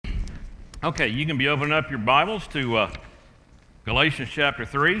Okay, you can be opening up your Bibles to Galatians chapter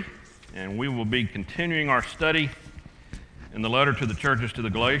 3, and we will be continuing our study in the letter to the churches to the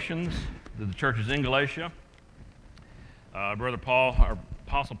Galatians, to the churches in Galatia. Brother Paul, our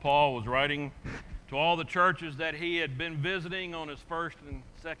Apostle Paul, was writing to all the churches that he had been visiting on his first and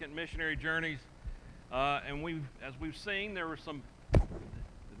second missionary journeys, and as we've seen, there were some. Did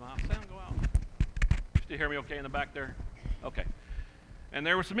my sound go out? You still hear me okay in the back there? Okay. And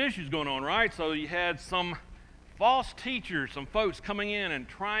there were some issues going on, right? So you had some false teachers, some folks coming in and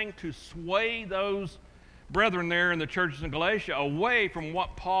trying to sway those brethren there in the churches in Galatia away from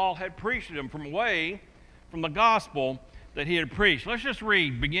what Paul had preached to them, away from the gospel that he had preached. Let's just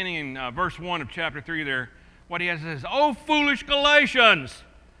read, beginning in verse 1 of chapter 3 there, what he has says, "O foolish Galatians,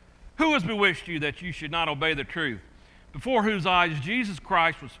 who has bewitched you that you should not obey the truth, before whose eyes Jesus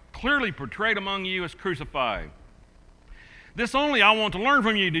Christ was clearly portrayed among you as crucified? This only I want to learn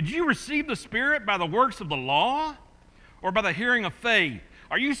from you. Did you receive the Spirit by the works of the law or by the hearing of faith?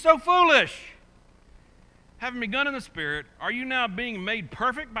 Are you so foolish? Having begun in the Spirit, are you now being made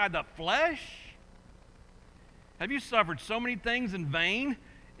perfect by the flesh? Have you suffered so many things in vain,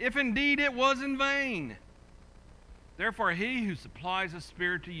 if indeed it was in vain? Therefore he who supplies the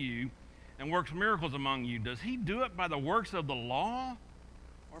Spirit to you and works miracles among you, does he do it by the works of the law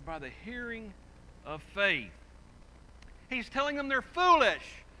or by the hearing of faith?" He's telling them they're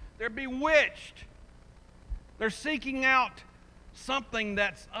foolish. They're bewitched. They're seeking out something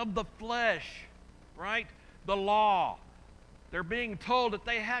that's of the flesh, right? The law. They're being told that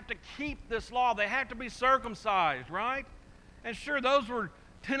they have to keep this law. They have to be circumcised, right? And sure, those were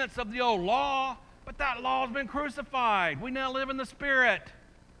tenets of the old law, but that law has been crucified. We now live in the Spirit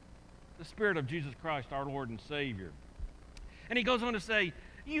of Jesus Christ, our Lord and Savior. And he goes on to say,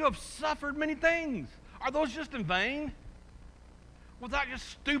 you have suffered many things. Are those just in vain? Was that just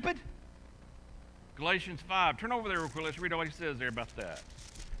stupid? Galatians 5. Turn over there real quick. Let's read what he says there about that.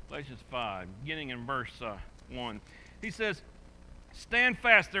 Galatians 5, beginning in verse 1. He says, "Stand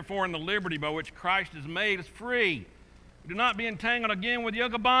fast, therefore, in the liberty by which Christ has made us free. Do not be entangled again with the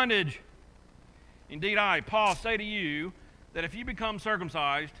yoke of bondage. Indeed, I, Paul, say to you that if you become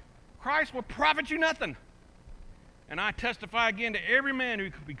circumcised, Christ will profit you nothing. And I testify again to every man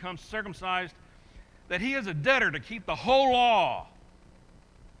who becomes circumcised that he is a debtor to keep the whole law.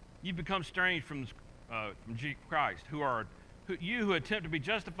 You've become estranged from Christ, you who attempt to be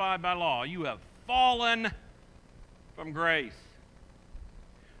justified by law. You have fallen from grace.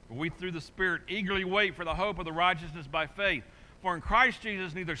 For we through the Spirit eagerly wait for the hope of the righteousness by faith. For in Christ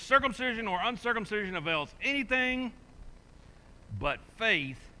Jesus neither circumcision nor uncircumcision avails anything, but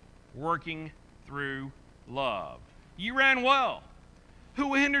faith working through love. You ran well.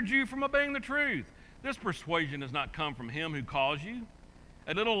 Who hindered you from obeying the truth? This persuasion does not come from him who calls you.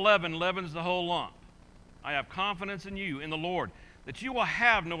 A little leaven leavens the whole lump. I have confidence in you, in the Lord, that you will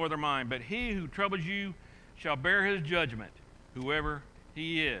have no other mind, but he who troubles you shall bear his judgment, whoever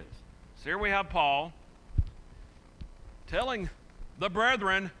he is." So here we have Paul telling the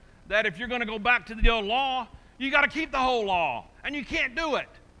brethren that if you're going to go back to the old law, you got to keep the whole law, and you can't do it,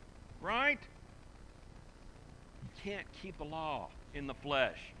 right? You can't keep the law in the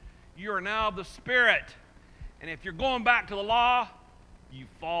flesh. You are now of the Spirit, and if you're going back to the law, you've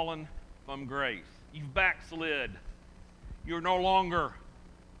fallen from grace. You've backslid. You're no longer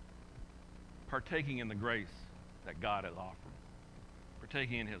partaking in the grace that God has offered,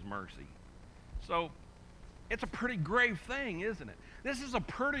 partaking in his mercy. So it's a pretty grave thing, isn't it? This is a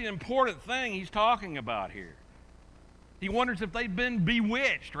pretty important thing he's talking about here. He wonders if they've been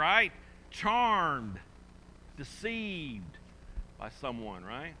bewitched, right? Charmed, deceived by someone,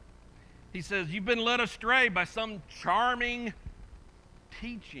 right? He says, you've been led astray by some charming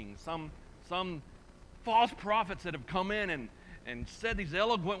teaching, some false prophets that have come in and said these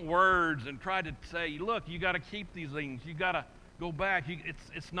eloquent words and tried to say, look, you got to keep these things. You got to go back.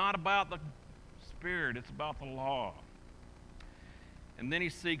 It's not about the Spirit. It's about the law. And then he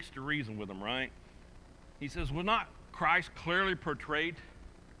seeks to reason with them, right? He says, was not Christ clearly portrayed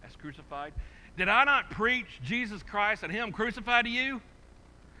as crucified? Did I not preach Jesus Christ and him crucified to you?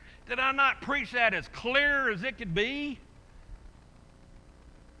 Did I not preach that as clear as it could be?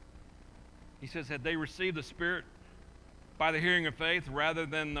 He says, had they received the Spirit by the hearing of faith rather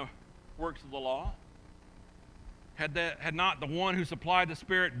than the works of the law? Had not the one who supplied the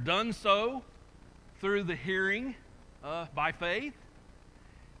Spirit done so through the hearing by faith?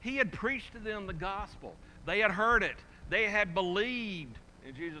 He had preached to them the gospel. They had heard it. They had believed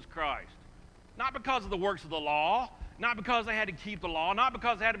in Jesus Christ. Not because of the works of the law, not because they had to keep the law, not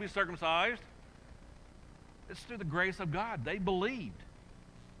because they had to be circumcised. It's through the grace of God. They believed.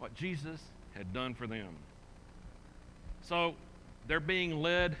 what Jesus had done for them. So they're being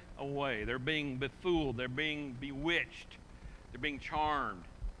led away. They're being befooled. They're being bewitched. They're being charmed.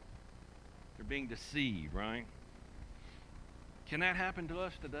 They're being deceived, right? Can that happen to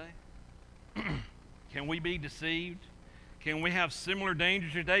us today? Can we be deceived? Can we have similar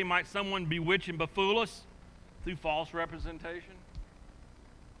dangers today? Might someone bewitch and befool us through false representation?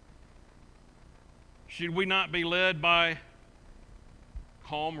 Should we not be led by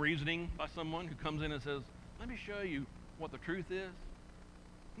calm reasoning by someone who comes in and says, let me show you what the truth is?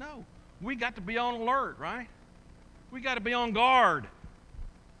 No. We got to be on alert, right? We got to be on guard.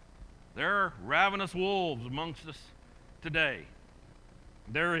 There are ravenous wolves amongst us today.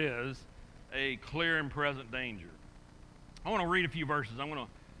 There is a clear and present danger. I want to read a few verses. I'm going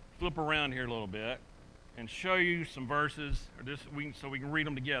to flip around here a little bit and show you some verses, so we can read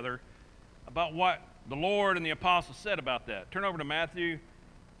them together, about what the Lord and the apostles said about that. Turn over to Matthew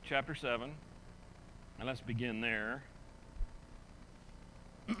chapter 7, and let's begin there.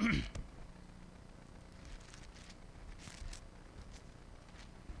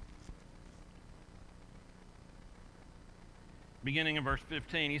 Beginning in verse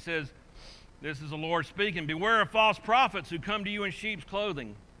 15, he says, this is the Lord speaking, beware of false prophets who come to you in sheep's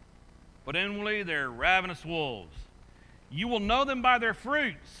clothing, but inwardly they're ravenous wolves. You will know them by their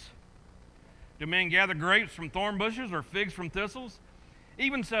fruits. Do men gather grapes from thorn bushes or figs from thistles?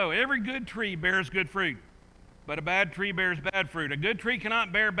 Even so, every good tree bears good fruit, but a bad tree bears bad fruit. A good tree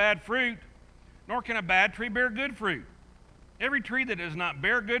cannot bear bad fruit, nor can a bad tree bear good fruit. Every tree that does not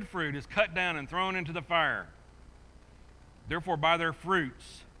bear good fruit is cut down and thrown into the fire. Therefore, by their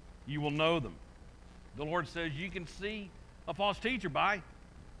fruits you will know them. The Lord says you can see a false teacher by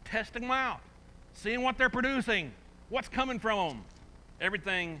testing them out, seeing what they're producing, what's coming from them.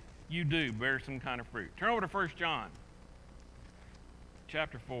 Everything you do bears some kind of fruit. Turn over to 1 John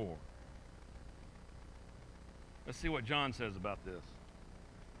chapter 4. Let's see what John says about this.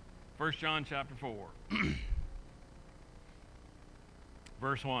 1 John chapter 4.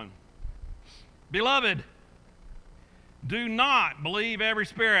 Verse 1. Beloved, do not believe every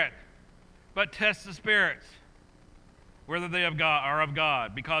spirit, but test the spirits, whether they are of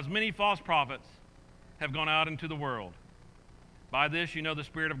God, because many false prophets have gone out into the world. By this you know the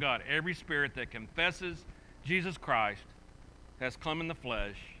Spirit of God. Every spirit that confesses Jesus Christ has come in the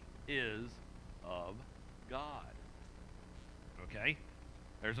flesh is of God. Okay?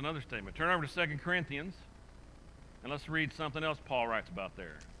 There's another statement. Turn over to 2 Corinthians, and let's read something else Paul writes about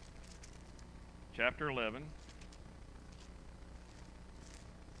there. Chapter 11.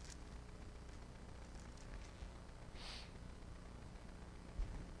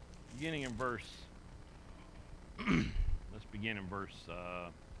 Beginning in verse, let's begin in verse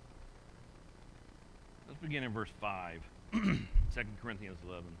 5, 2 Corinthians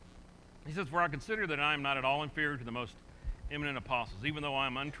 11. He says, for I consider that I am not at all inferior to the most eminent apostles, even though I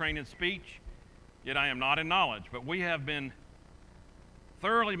am untrained in speech, yet I am not in knowledge, but we have been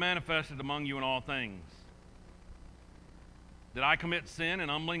thoroughly manifested among you in all things. Did I commit sin in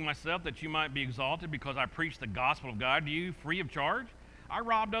humbling myself that you might be exalted because I preached the gospel of God to you free of charge? I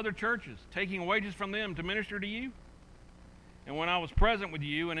robbed other churches, taking wages from them to minister to you. And when I was present with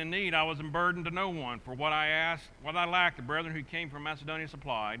you and in need, I was burdened to no one. For what I lacked, the brethren who came from Macedonia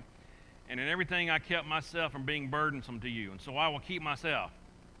supplied. And in everything I kept myself from being burdensome to you. And so I will keep myself.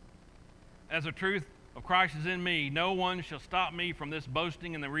 As the truth of Christ is in me, no one shall stop me from this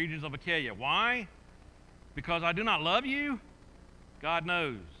boasting in the regions of Achaia. Why? Because I do not love you? God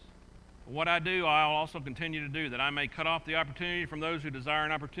knows. What I do, I'll also continue to do, that I may cut off the opportunity from those who desire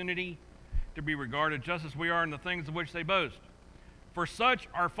an opportunity to be regarded just as we are in the things of which they boast. For such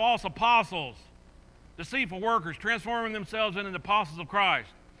are false apostles, deceitful workers, transforming themselves into the apostles of Christ.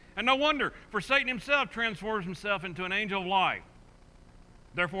 And no wonder, for Satan himself transforms himself into an angel of light.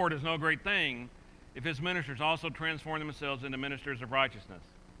 Therefore, it is no great thing if his ministers also transform themselves into ministers of righteousness,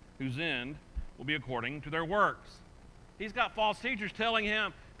 whose end will be according to their works. He's got false teachers telling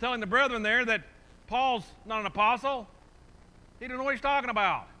the brethren there that Paul's not an apostle. He doesn't know what he's talking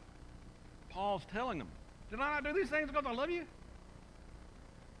about. Paul's telling them, did I not do these things because I love you?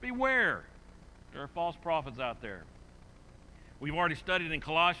 Beware. There are false prophets out there. We've already studied in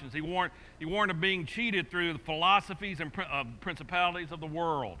Colossians. He warned of being cheated through the philosophies and principalities of the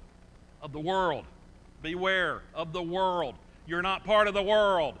world. Of the world. Beware of the world. You're not part of the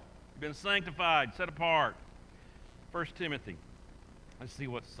world. You've been sanctified, set apart. 1 Timothy. Let's see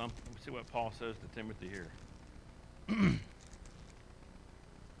what Paul says to Timothy here.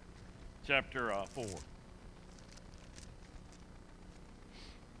 Chapter 4.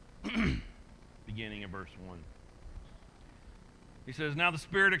 Beginning in verse 1. He says, now the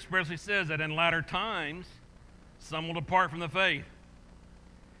Spirit expressly says that in latter times some will depart from the faith,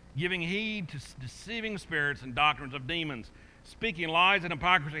 giving heed to deceiving spirits and doctrines of demons, speaking lies and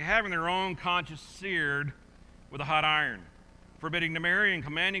hypocrisy, having their own conscience seared with a hot iron, forbidding to marry and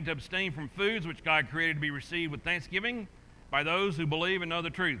commanding to abstain from foods which God created to be received with thanksgiving by those who believe and know the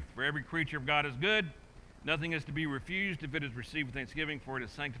truth. For every creature of God is good. Nothing is to be refused if it is received with thanksgiving, for it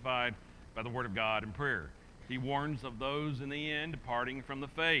is sanctified by the word of God and prayer. He warns of those in the end departing from the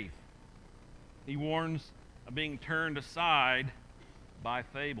faith. He warns of being turned aside by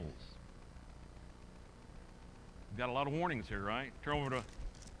fables. We've got a lot of warnings here, right? Turn over to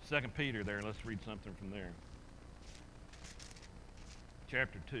 2 Peter there, and let's read something from there.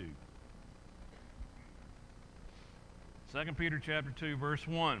 Chapter 2. 2 Peter chapter 2, verse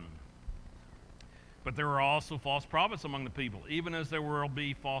 1. But there are also false prophets among the people, even as there will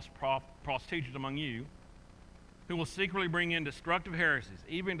be false teachers among you, who will secretly bring in destructive heresies,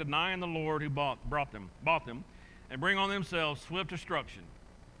 even denying the Lord who bought them, and bring on themselves swift destruction.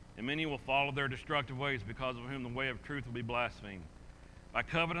 And many will follow their destructive ways, because of whom the way of truth will be blasphemed. By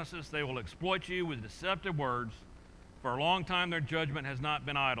covetousness they will exploit you with deceptive words. For a long time their judgment has not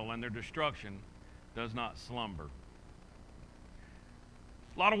been idle, and their destruction does not slumber.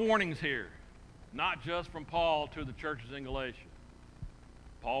 A lot of warnings here, not just from Paul to the churches in Galatia.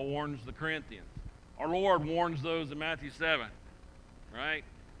 Paul warns the Corinthians. Our Lord warns those in Matthew 7, right?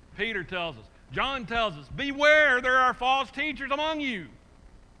 Peter tells us, John tells us, beware, there are false teachers among you.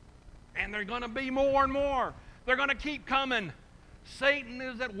 And they're going to be more and more. They're going to keep coming. Satan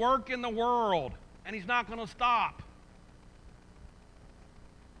is at work in the world, and he's not going to stop.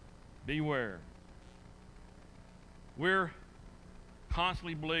 Beware. We're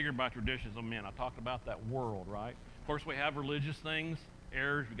constantly beleaguered by traditions of men. I talked about that world, right? Of course, we have religious things,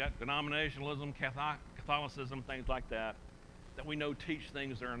 errors. We've got denominationalism, Catholicism, things like that we know teach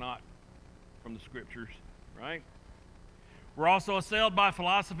things that are not from the Scriptures, right? We're also assailed by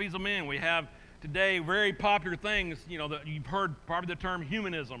philosophies of men. We have today very popular things, that you've heard probably the term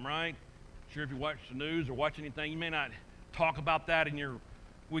humanism, right? Sure, if you watch the news or watch anything, you may not talk about that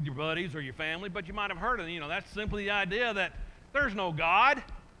with your buddies or your family, but you might have heard of it. That's simply the idea that there's no God.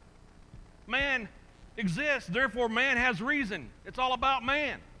 Man exists, therefore man has reason. It's all about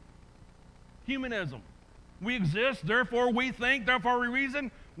man. Humanism. We exist, therefore we think, therefore we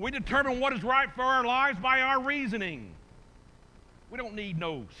reason. We determine what is right for our lives by our reasoning. We don't need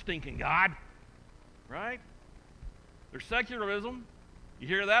no stinking God, right? There's secularism. You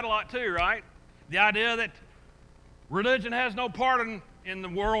hear that a lot too, right? The idea that religion has no part in the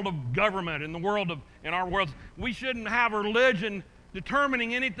world of government, in our world. We shouldn't have a religion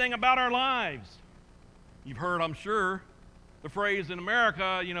determining anything about our lives. You've heard, I'm sure, the phrase in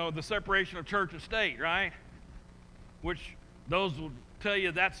America, the separation of church and state, right? Which those will tell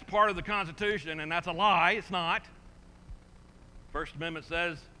you that's part of the Constitution, and that's a lie. It's not. First Amendment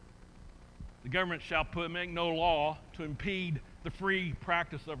says the government shall make no law to impede the free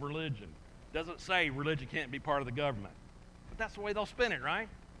practice of religion. Doesn't say religion can't be part of the government. But that's the way they'll spin it, right?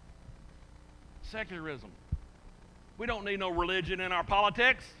 Secularism. We don't need no religion in our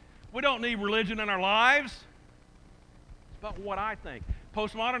politics. We don't need religion in our lives. It's about what I think.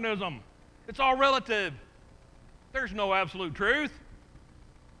 Postmodernism. It's all relative. There's no absolute truth.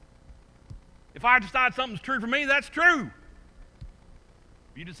 If I decide something's true for me, that's true.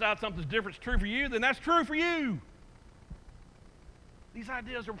 If you decide something's different is true for you, then that's true for you. These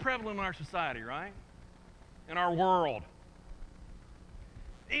ideas are prevalent in our society, right? In our world.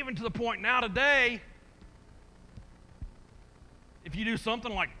 Even to the point now today, if you do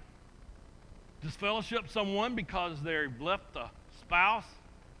something like disfellowship someone because they've left a spouse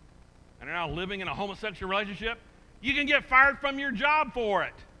and are now living in a homosexual relationship, you can get fired from your job for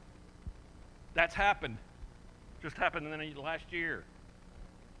it. That's happened. Just happened in the last year.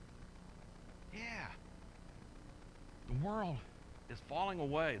 Yeah. The world is falling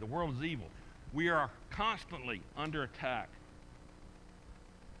away. The world is evil. We are constantly under attack.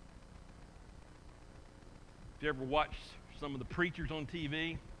 If you ever watched some of the preachers on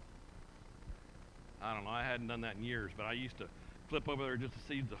TV, I don't know, I hadn't done that in years, but I used to flip over there just to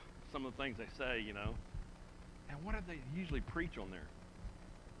see some of the things they say, And what do they usually preach on there?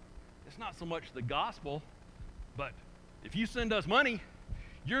 It's not so much the gospel, but if you send us money,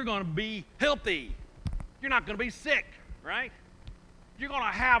 you're going to be healthy. You're not going to be sick, right? You're going to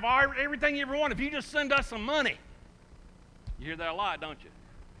have everything you ever want if you just send us some money. You hear that a lot, don't you?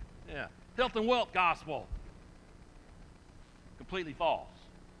 Yeah. Health and wealth gospel. Completely false.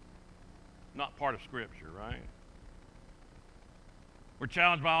 Not part of Scripture, right? We're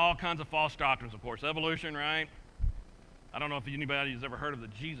challenged by all kinds of false doctrines, of course. Evolution, right? I don't know if anybody's ever heard of the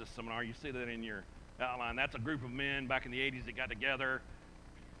Jesus Seminar. You see that in your outline. That's a group of men back in the 80s that got together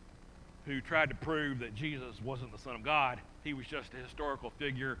who tried to prove that Jesus wasn't the Son of God. He was just a historical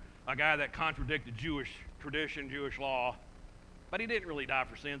figure, a guy that contradicted Jewish tradition, Jewish law. But he didn't really die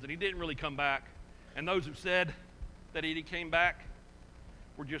for sins, and he didn't really come back. And those who said that he came back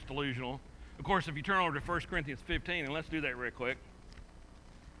were just delusional. Of course, if you turn over to 1 Corinthians 15, and let's do that real quick,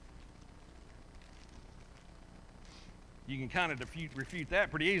 you can kind of refute that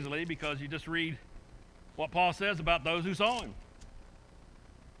pretty easily because you just read what Paul says about those who saw him.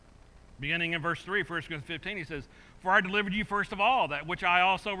 Beginning in verse 3, 1 Corinthians 15, he says, "For I delivered you first of all that which I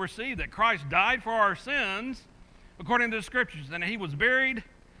also received, that Christ died for our sins, according to the Scriptures, and that he was buried,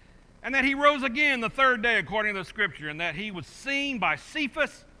 and that he rose again the third day, according to the Scripture, and that he was seen by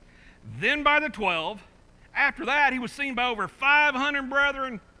Cephas, then by the 12. After that, he was seen by over 500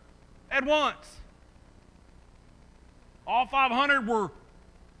 brethren at once." All 500 were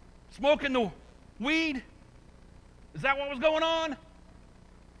smoking the weed? Is that what was going on?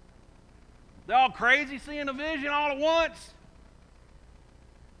 They're all crazy, seeing a vision all at once?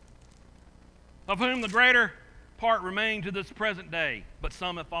 Of whom the greater part remain to this present day, but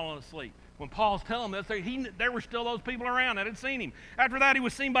some have fallen asleep. When Paul's telling this, there were still those people around that had seen him. After that, he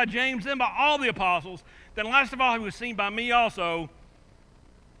was seen by James, then by all the apostles. Then last of all, he was seen by me also,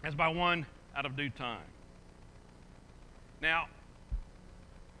 as by one out of due time. Now,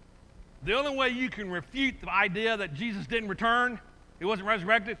 the only way you can refute the idea that Jesus didn't return, he wasn't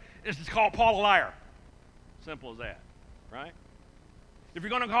resurrected, is to call Paul a liar. Simple as that, right? If you're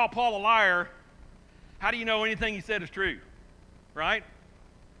going to call Paul a liar, how do you know anything he said is true, right?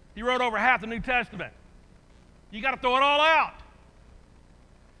 He wrote over half the New Testament. You got to throw it all out.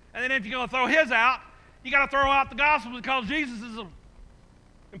 And then if you're going to throw his out, you got to throw out the gospel because Jesus is an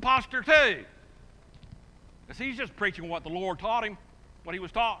imposter too. Because he's just preaching what the Lord taught him, what he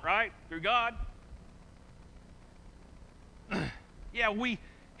was taught, right? Through God. Yeah, we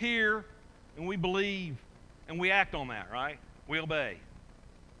hear and we believe and we act on that, right? We obey.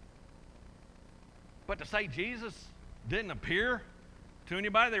 But to say Jesus didn't appear to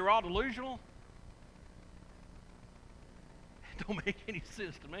anybody, they were all delusional, it don't make any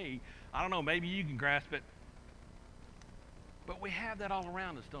sense to me. I don't know, maybe you can grasp it. But we have that all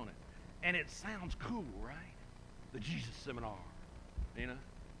around us, don't it? And it sounds cool, right? The Jesus Seminar, you know?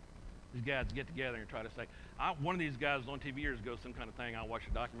 These guys get together and try to say, one of these guys was on TV years ago, some kind of thing, I watched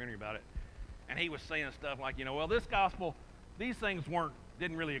a documentary about it, and he was saying stuff like, well, this gospel, these things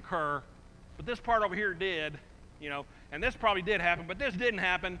didn't really occur, but this part over here did, and this probably did happen, but this didn't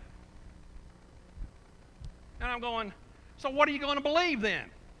happen. And I'm going, so what are you going to believe then?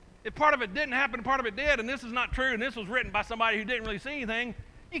 If part of it didn't happen and part of it did, and this is not true, and this was written by somebody who didn't really see anything,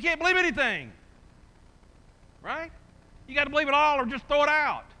 you can't believe anything. Right? You got to believe it all or just throw it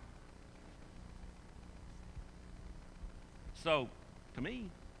out. So, to me,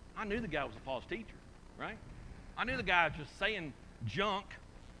 I knew the guy was a false teacher, right? I knew the guy was just saying junk.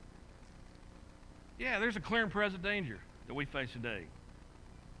 Yeah, there's a clear and present danger that we face today.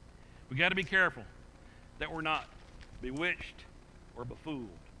 We got to be careful that we're not bewitched or befooled.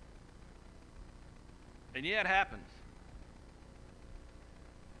 And yeah, it happens.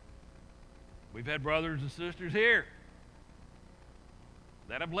 We've had brothers and sisters here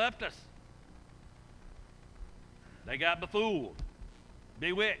that have left us. They got befooled,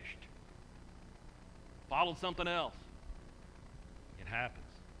 bewitched, followed something else. It happens.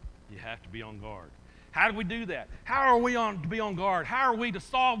 You have to be on guard. How do we do that? How are we to be on guard? How are we to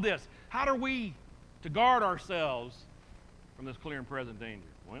solve this? How are we to guard ourselves from this clear and present danger?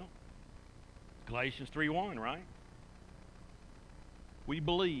 Well, Galatians 3:1, right? We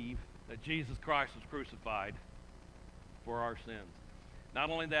believe that Jesus Christ was crucified for our sins. Not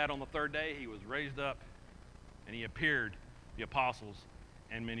only that, on the third day, he was raised up and he appeared to the apostles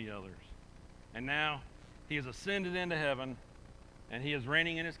and many others. And now he has ascended into heaven and he is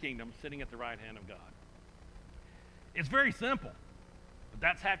reigning in his kingdom, sitting at the right hand of God. It's very simple, but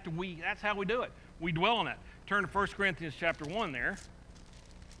that's how we do it. We dwell on that. Turn to 1 Corinthians chapter 1 there.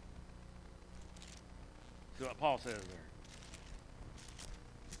 See what Paul says there.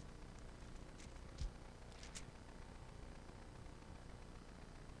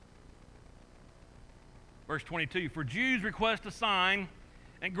 Verse 22, for Jews request a sign,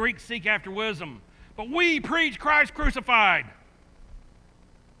 and Greeks seek after wisdom. But we preach Christ crucified.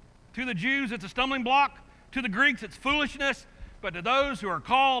 To the Jews, it's a stumbling block. To the Greeks, it's foolishness. But to those who are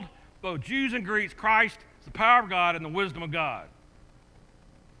called, both Jews and Greeks, Christ is the power of God and the wisdom of God.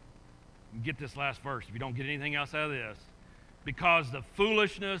 Get this last verse if you don't get anything else out of this. Because the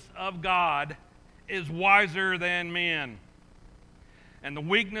foolishness of God is wiser than men, and the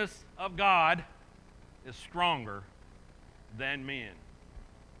weakness of God is stronger than men.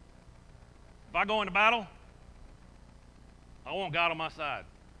 If I go into battle, I want God on my side.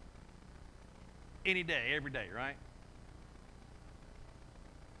 Any day, every day, right?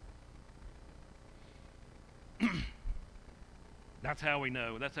 That's how we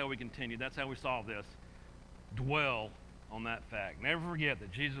know. That's how we continue. That's how we solve this. Dwell on that fact. Never forget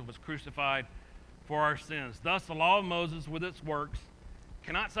that Jesus was crucified for our sins. Thus, the law of Moses with its works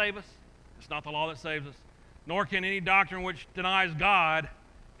cannot save us. It's not the law that saves us. Nor can any doctrine which denies God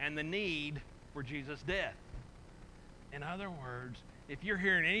and the need for Jesus' death. In other words, if you're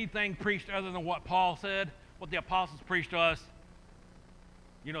hearing anything preached other than what Paul said, what the apostles preached to us,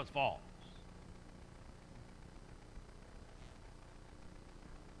 you know it's false.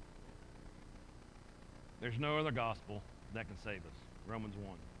 There's no other gospel that can save us. Romans 1.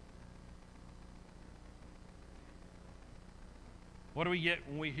 What do we get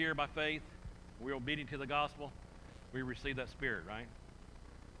when we hear by faith? We're obedient to the gospel. We receive that Spirit, right?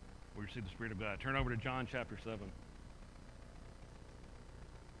 We receive the Spirit of God. Turn over to John chapter 7.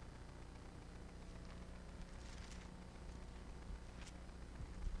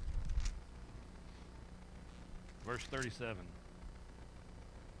 Verse 37.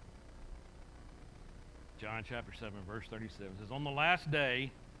 John chapter 7, verse 37 says, On the last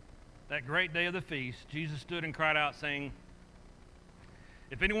day, that great day of the feast, Jesus stood and cried out, saying,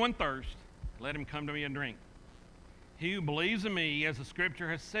 If anyone thirst, let him come to me and drink. He who believes in me, as the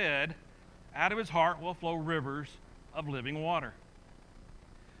Scripture has said, out of his heart will flow rivers of living water.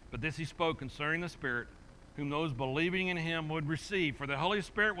 But this he spoke concerning the Spirit, whom those believing in him would receive. For the Holy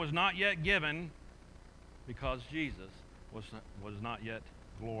Spirit was not yet given, because Jesus was not yet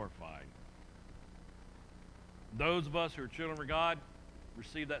glorified. Those of us who are children of God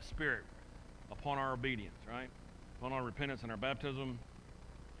receive that Spirit upon our obedience, right? Upon our repentance and our baptism.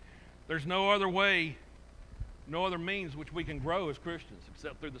 There's no other way, no other means which we can grow as Christians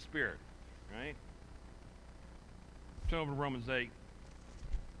except through the Spirit, right? Turn over to Romans 8.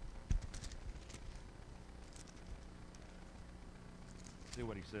 See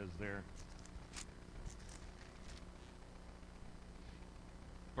what he says there.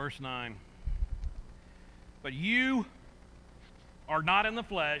 Verse 9. But you are not in the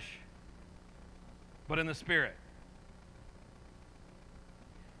flesh, but in the Spirit.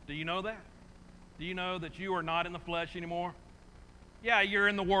 Do you know that? Do you know that you are not in the flesh anymore? Yeah, you're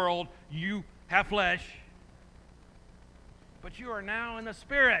in the world. You have flesh. But you are now in the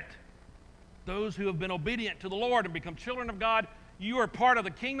Spirit. Those who have been obedient to the Lord and become children of God, you are part of the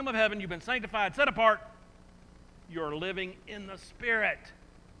kingdom of heaven. You've been sanctified, set apart. You are living in the Spirit.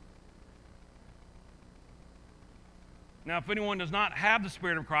 Now, if anyone does not have the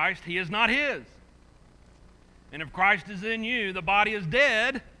Spirit of Christ, he is not his. And if Christ is in you, the body is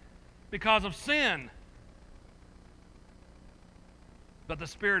dead because of sin. But the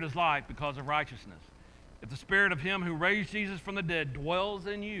Spirit is life because of righteousness. If the Spirit of him who raised Jesus from the dead dwells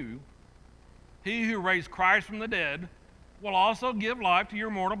in you, he who raised Christ from the dead will also give life to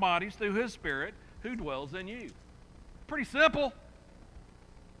your mortal bodies through his Spirit who dwells in you. Pretty simple.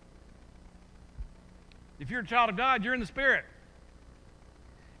 If you're a child of God, you're in the Spirit.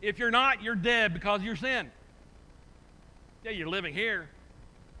 If you're not, you're dead because of your sin. Yeah, you're living here.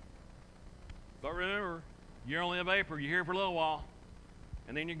 But remember, you're only a vapor. You're here for a little while,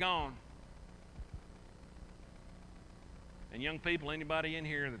 and then you're gone. And young people, anybody in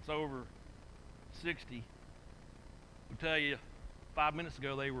here that's over 60 will tell you 5 minutes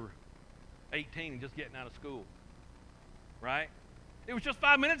ago they were 18 and just getting out of school. Right? It was just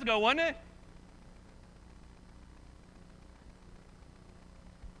 5 minutes ago, wasn't it?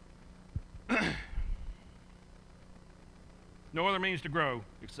 No other means to grow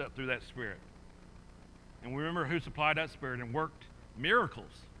except through that Spirit. And we remember who supplied that Spirit and worked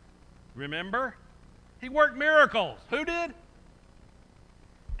miracles. Remember? He worked miracles. Who did?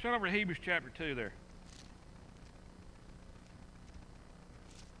 Turn over to Hebrews chapter 2 there.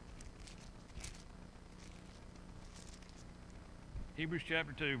 Hebrews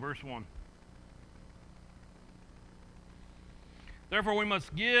chapter 2, verse 1. Therefore we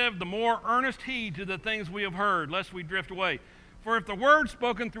must give the more earnest heed to the things we have heard, lest we drift away. For if the word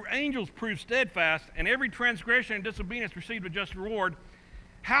spoken through angels proved steadfast, and every transgression and disobedience received a just reward,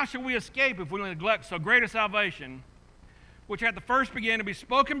 how shall we escape if we neglect so great a salvation, which at the first began to be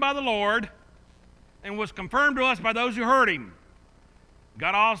spoken by the Lord, and was confirmed to us by those who heard him?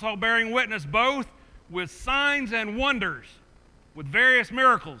 God also bearing witness both with signs and wonders, with various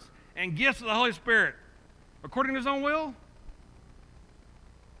miracles and gifts of the Holy Spirit, according to his own will?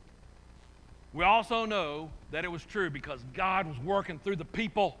 We also know that it was true because God was working through the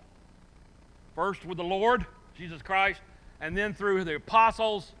people, first with the Lord, Jesus Christ, and then through the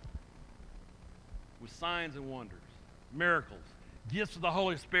apostles with signs and wonders, miracles, gifts of the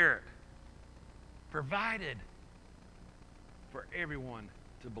Holy Spirit, provided for everyone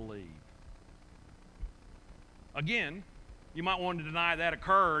to believe. Again, you might want to deny that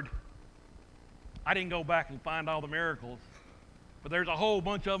occurred. I didn't go back and find all the miracles, but there's a whole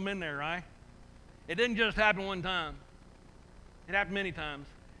bunch of them in there, right? It didn't just happen one time. It happened many times.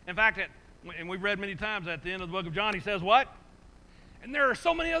 In fact, and we've read many times at the end of the book of John, he says what? And there are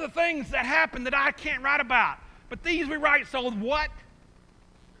so many other things that happen that I can't write about. But these we write so what?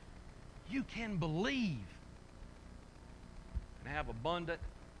 You can believe and have abundant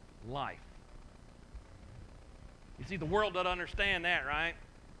life. You see, the world doesn't understand that, right?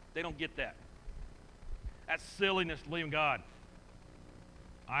 They don't get that. That's silliness to believe in God.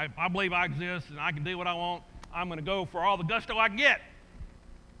 I believe I exist and I can do what I want. I'm going to go for all the gusto I can get.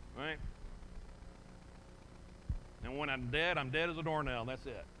 Right? And when I'm dead as a doornail. That's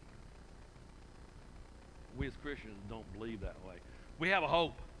it. We as Christians don't believe that way. We have a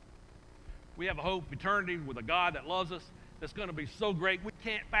hope. We have a hope of eternity with a God that loves us that's going to be so great we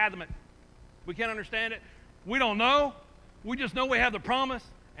can't fathom it. We can't understand it. We don't know. We just know we have the promise,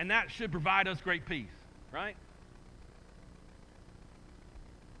 and that should provide us great peace. Right?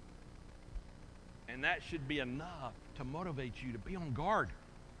 And that should be enough to motivate you to be on guard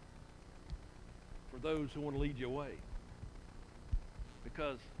for those who want to lead you away.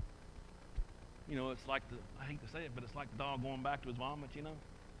 Because, you know, it's like I hate to say it, but it's like the dog going back to his vomit, you know,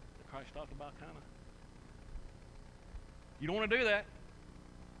 that Christ talked about kind of. You don't want to do that.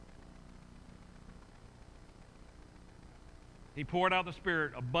 He poured out the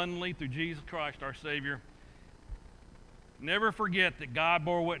Spirit abundantly through Jesus Christ, our Savior. Never forget that God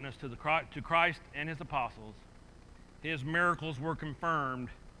bore witness to Christ and his apostles. His miracles were confirmed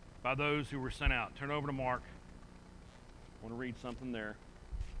by those who were sent out. Turn over to Mark. I want to read something there.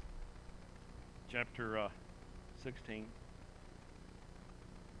 Chapter 16.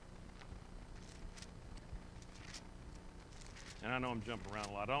 And I know I'm jumping around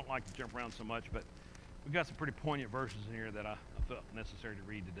a lot. I don't like to jump around so much, but we've got some pretty poignant verses in here that I felt necessary to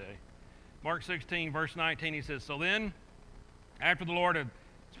read today. Mark 16, verse 19, he says, So then, after the Lord had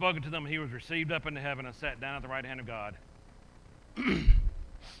spoken to them, he was received up into heaven and sat down at the right hand of God.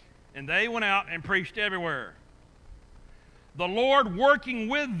 And they went out and preached everywhere, the Lord working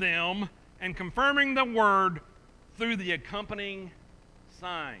with them and confirming the word through the accompanying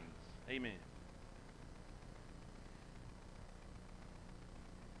signs. Amen.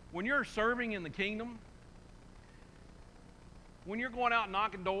 When you're serving in the kingdom, when you're going out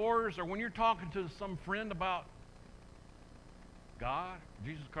knocking doors, or when you're talking to some friend about God,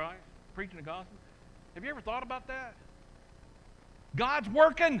 Jesus Christ, preaching the gospel, have you ever thought about that? God's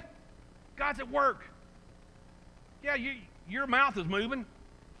working. God's at work. Yeah, your mouth is moving.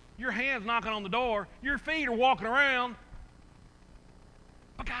 Your hand's knocking on the door. Your feet are walking around.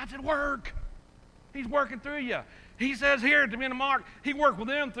 But God's at work. He's working through you. He says here at the end of Mark, he worked with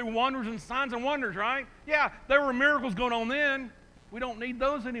them through wonders and signs and wonders, right? Yeah, there were miracles going on then. We don't need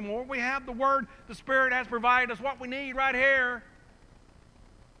those anymore. We have the Word. The Spirit has provided us what we need right here.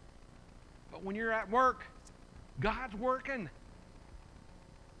 But when you're at work, God's working.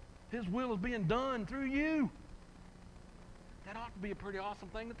 His will is being done through you. That ought to be a pretty awesome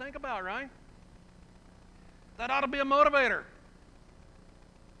thing to think about, right? That ought to be a motivator.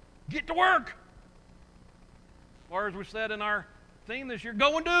 Get to work. Or as we said in our theme this year,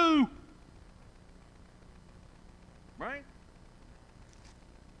 go and do. Right?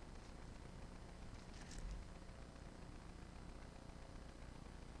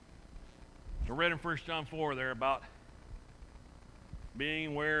 So read in 1 John 4 there about being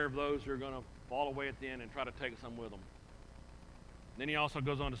aware of those who are going to fall away at the end and try to take some with them. Then he also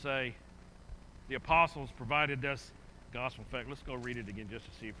goes on to say, the apostles provided this gospel fact. Let's go read it again just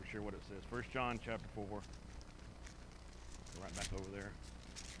to see for sure what it says. 1 John chapter 4. Right back over there.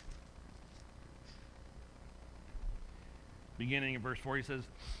 Beginning in verse 4, he says,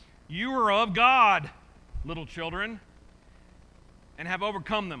 You are of God, little children, and have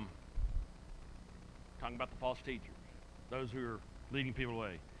overcome them. Talking about the false teachers, those who are leading people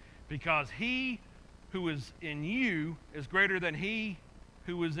away. Because he who is in you is greater than he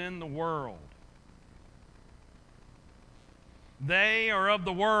who is in the world. They are of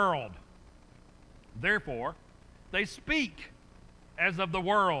the world. Therefore, they speak as of the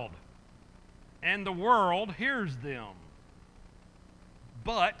world, and the world hears them.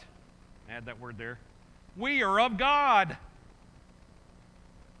 But, add that word there, we are of God.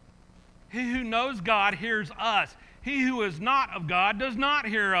 He who knows God hears us. He who is not of God does not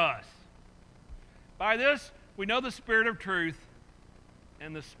hear us. By this, we know the spirit of truth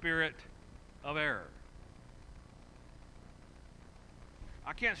and the spirit of error.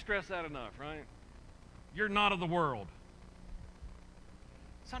 I can't stress that enough, right? You're not of the world.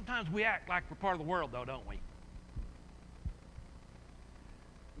 Sometimes we act like we're part of the world, though, don't we? In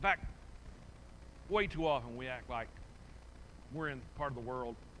fact, way too often we act like we're in part of the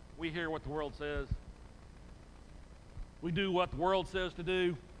world. We hear what the world says. We do what the world says to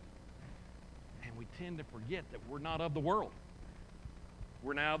do. And we tend to forget that we're not of the world.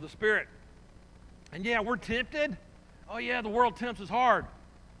 We're now of the Spirit. And yeah, we're tempted. Oh yeah, the world tempts us hard.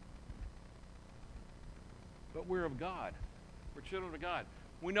 But we're of God. We're children of God.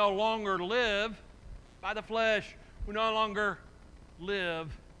 We no longer live by the flesh. We no longer live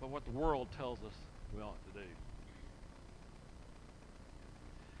by what the world tells us we ought to do.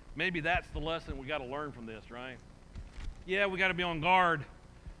 Maybe that's the lesson we got to learn from this, right? Yeah, we got to be on guard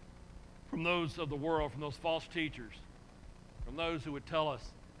from those of the world, from those false teachers, from those who would tell us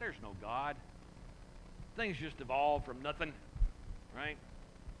there's no God. Things just evolved from nothing, right?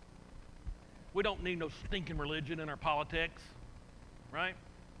 We don't need no stinking religion in our politics, right?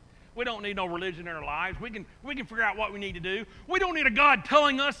 We don't need no religion in our lives. We can figure out what we need to do. We don't need a God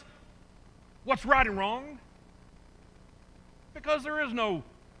telling us what's right and wrong, because there is no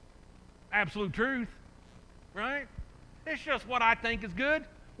absolute truth, right? It's just what I think is good,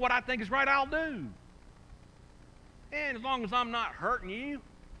 what I think is right, I'll do. And as long as I'm not hurting you,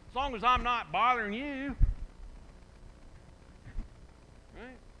 as long as I'm not bothering you,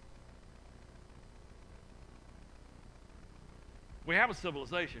 right? We have a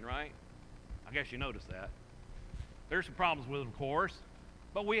civilization, right? I guess you noticed that. There's some problems with it, of course,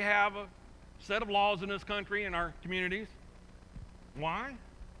 but we have a set of laws in this country and our communities. Why?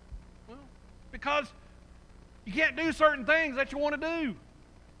 Well, because you can't do certain things that you want to do.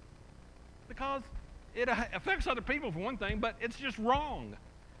 Because it affects other people, for one thing, but it's just wrong.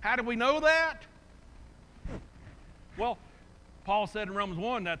 How do we know that? Well, Paul said in Romans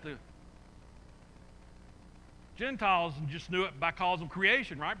 1 that the Gentiles just knew it by cause of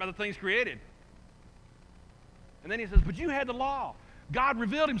creation, right? By the things created. And then he says, but you had the law. God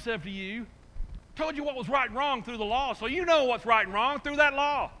revealed himself to you, told you what was right and wrong through the law, so you know what's right and wrong through that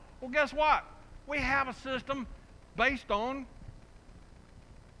law. Well, guess what? We have a system based on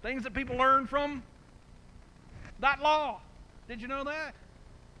things that people learn from that law. Did you know that?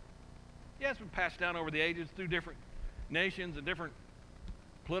 Yes, it's been passed down over the ages through different nations and different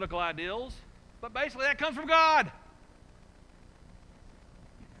political ideals, but basically that comes from God.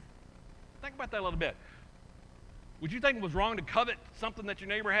 Think about that a little bit. Would you think it was wrong to covet something that your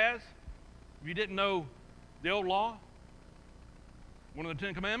neighbor has if you didn't know the old law? One of the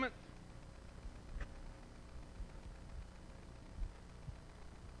 10 Commandments?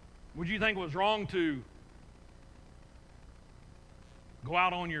 Would you think it was wrong to go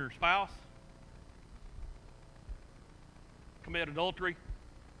out on your spouse? Commit adultery?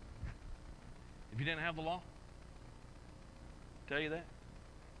 If you didn't have the law? Tell you that?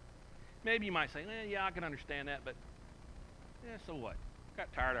 Maybe you might say, yeah, I can understand that, but yeah, so what?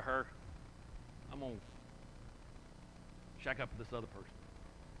 Got tired of her. I'm going to shack up with this other person.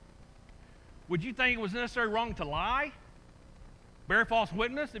 Would you think it was necessarily wrong to lie? Bear false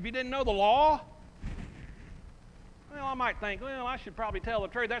witness if you didn't know the law? Well, I might think, I should probably tell the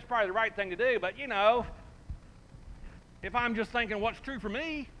truth. That's probably the right thing to do, but if I'm just thinking what's true for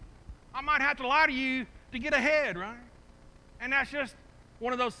me, I might have to lie to you to get ahead, right? And that's just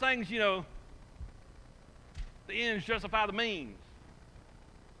one of those things, the ends justify the means.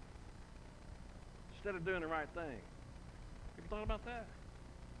 Instead of doing the right thing. Ever thought about that?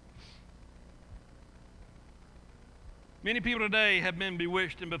 Many people today have been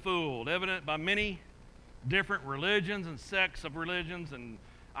bewitched and befooled, evident by many different religions and sects of religions and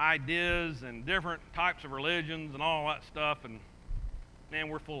ideas and different types of religions and all that stuff, and man,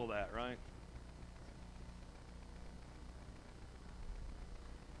 we're full of that, right?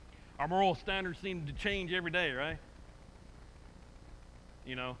 Our moral standards seem to change every day, right?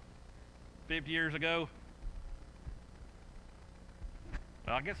 50 years ago,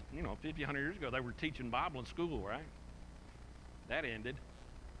 well, I guess, 50, 100 years ago, they were teaching Bible in school, right? That ended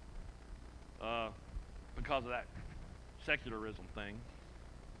because of that secularism thing.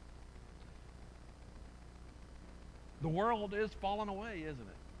 The world is falling away, isn't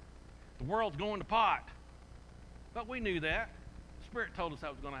it? The world's going to pot. But we knew that. The Spirit told us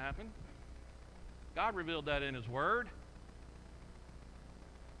that was going to happen. God revealed that in His Word.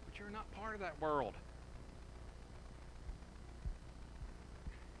 But you're not part of that world.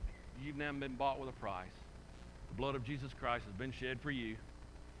 You've now been bought with a price. The blood of Jesus Christ has been shed for you.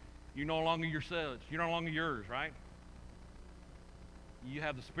 You're no longer yourselves. You're no longer yours, right? You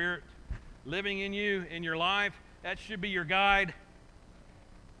have the Spirit living in you, in your life. That should be your guide.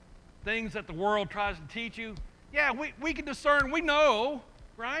 Things that the world tries to teach you, yeah, we can discern. We know,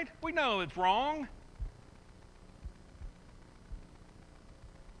 right? We know it's wrong.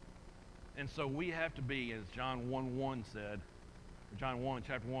 And so we have to be, as John 1:1 said, or John 1,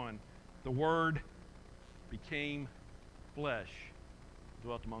 chapter 1, the Word became flesh,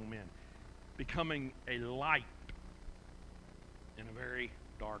 dwelt among men, becoming a light in a very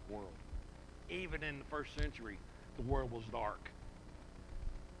dark world. Even in the first century, the world was dark.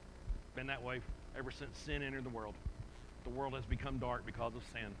 Been that way ever since sin entered the world. The world has become dark because of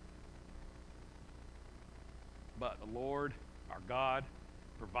sin. But the Lord, our God,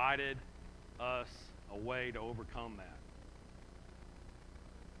 provided us a way to overcome that.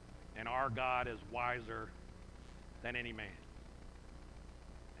 And our God is wiser than any man.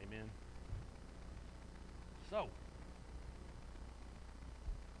 Amen. So,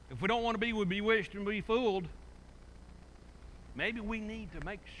 if we don't want to be bewitched and be fooled, maybe we need to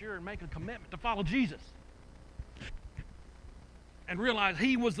make sure and make a commitment to follow Jesus. And realize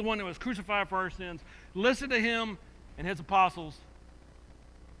he was the one that was crucified for our sins. Listen to him and his apostles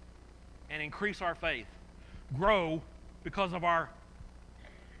and increase our faith. Grow because of our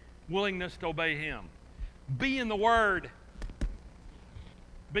willingness to obey him. Be in the Word.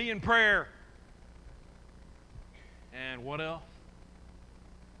 Be in prayer. And what else?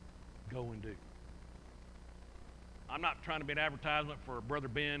 Go and do. I'm not trying to be an advertisement for Brother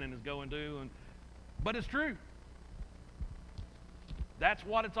Ben and his go and do, but it's true. That's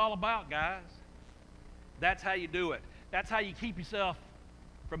what it's all about, guys. That's how you do it. That's how you keep yourself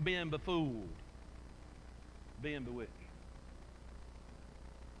from being befooled, being bewitched.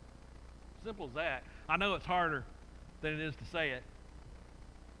 Simple as that. I know it's harder than it is to say it.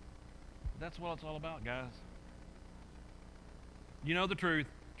 But that's what it's all about, guys. You know the truth.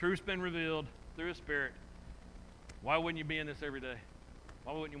 Truth's been revealed through His Spirit. Why wouldn't you be in this every day?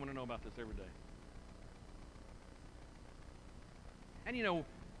 Why wouldn't you want to know about this every day? And you know,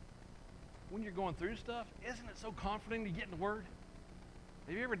 when you're going through stuff, isn't it so comforting to get in the Word?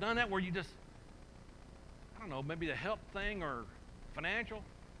 Have you ever done that where you just, I don't know, maybe the health thing or financial,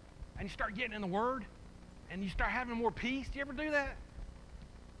 and you start getting in the Word, and you start having more peace? Do you ever do that?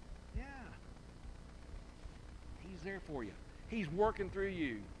 Yeah. He's there for you. He's working through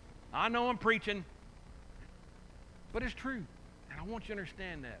you. I know I'm preaching, but it's true. And I want you to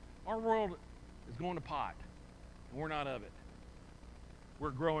understand that. Our world is going to pot, and we're not of it.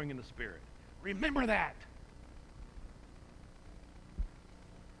 We're growing in the Spirit. Remember that.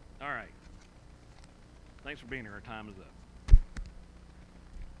 All right. Thanks for being here. Our time is up.